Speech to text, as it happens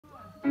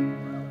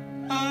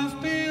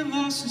I've been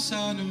lost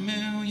inside a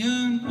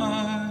million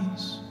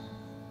eyes.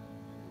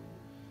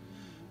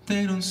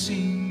 They don't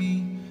see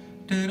me,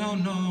 they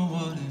don't know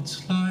what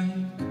it's like.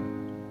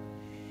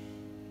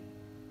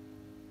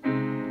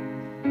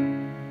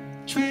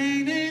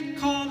 Trading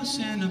colors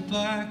in the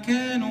black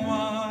and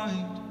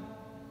white,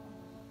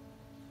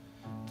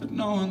 but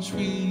no one's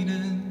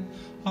reading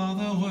all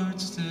the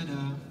words that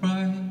I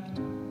write.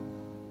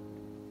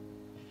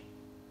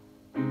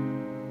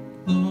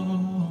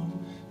 Lord,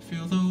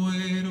 feel the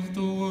weight of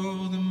the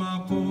world in my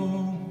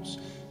bones.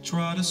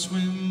 Try to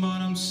swim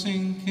but I'm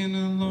sinking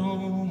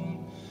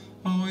alone,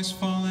 always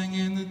falling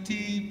in the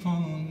deep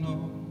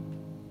unknown.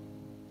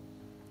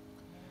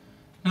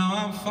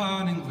 Now I'm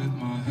fighting with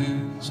my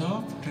hands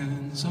up,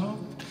 hands up.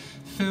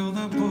 Feel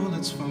the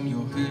bullets from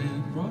your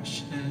head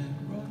rush, head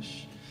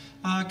rush.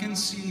 I can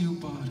see you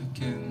but I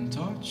can't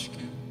touch,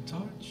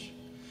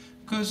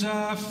 cause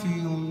I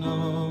feel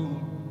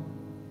numb.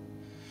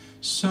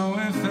 So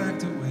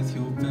infected with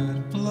your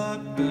bad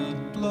blood,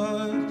 bad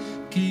blood.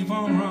 Keep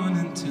on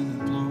running till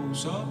it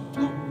blows up,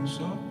 blows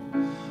up.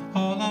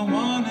 All I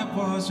wanted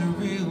was a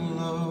real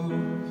love,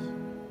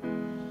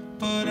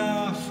 but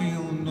I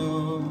feel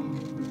numb.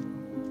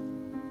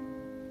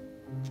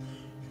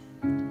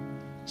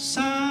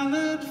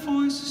 Silent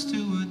voices to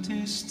a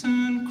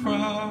distant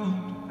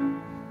crowd.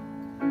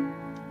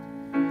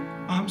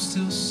 I'm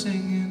still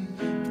singing,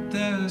 but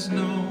there's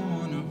no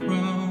one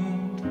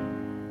around.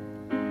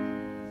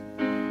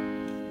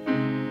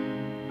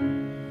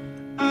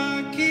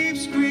 I keep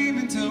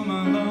screaming till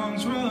my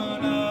lungs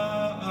run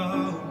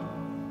out,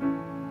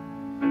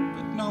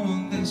 but no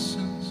one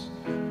listens,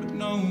 with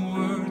no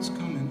words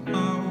coming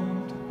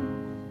out.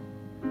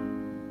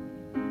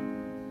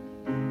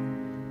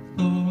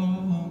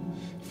 Lord,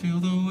 feel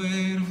the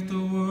weight of the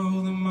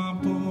world in my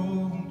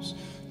bones.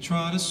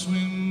 Try to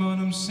swim but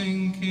I'm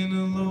sinking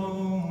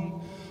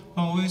alone,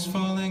 always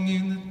falling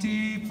in the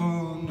deep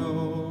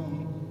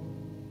unknown.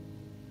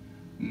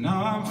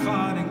 Now I'm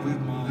fighting with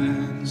my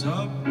hands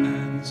up,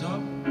 hands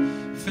up.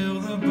 Feel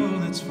the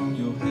bullets from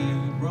your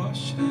head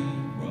rush,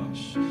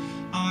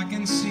 I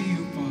can see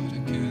you but I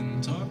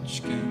can't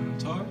touch,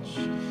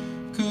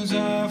 cause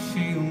I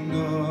feel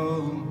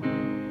numb.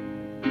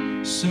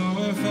 So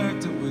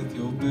infected with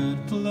your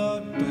bad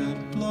blood,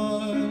 bad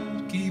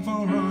blood. Keep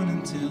on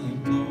running till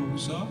it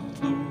blows up,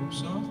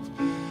 blows up.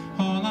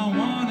 All I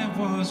wanted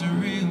was a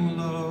real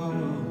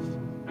love,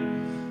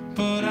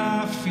 but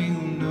I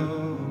feel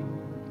numb.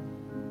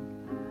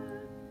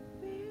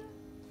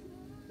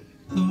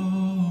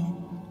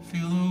 Lord,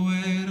 feel the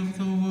weight of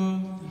the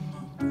world in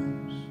my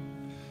bones.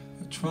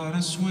 I try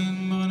to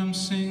swim but I'm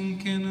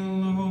sinking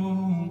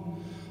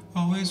alone,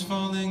 always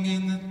falling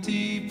in the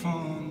deep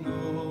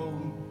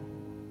unknown.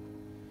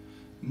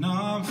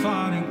 Now I'm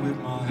fighting with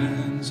my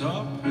hands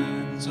up,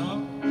 hands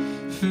up.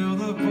 Feel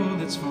the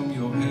bullets from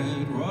your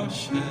head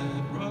rush,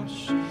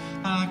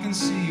 I can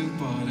see you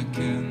but I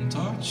can't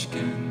touch,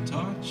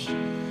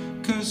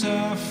 cause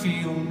I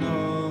feel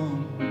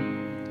numb.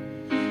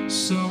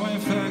 So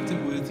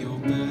infected with your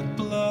bad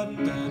blood,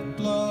 bad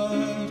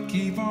blood.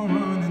 Keep on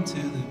running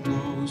till it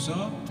blows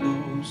up,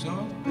 blows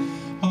up.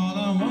 All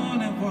I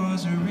wanted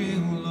was a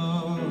real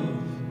love,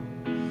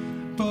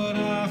 but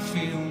I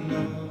feel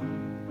numb.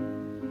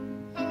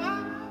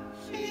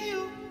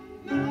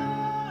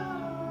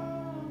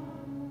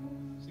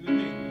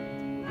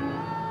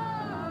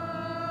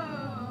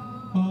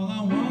 All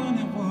I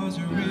wanted was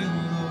a real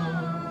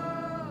love,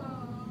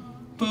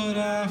 but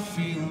I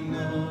feel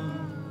numb.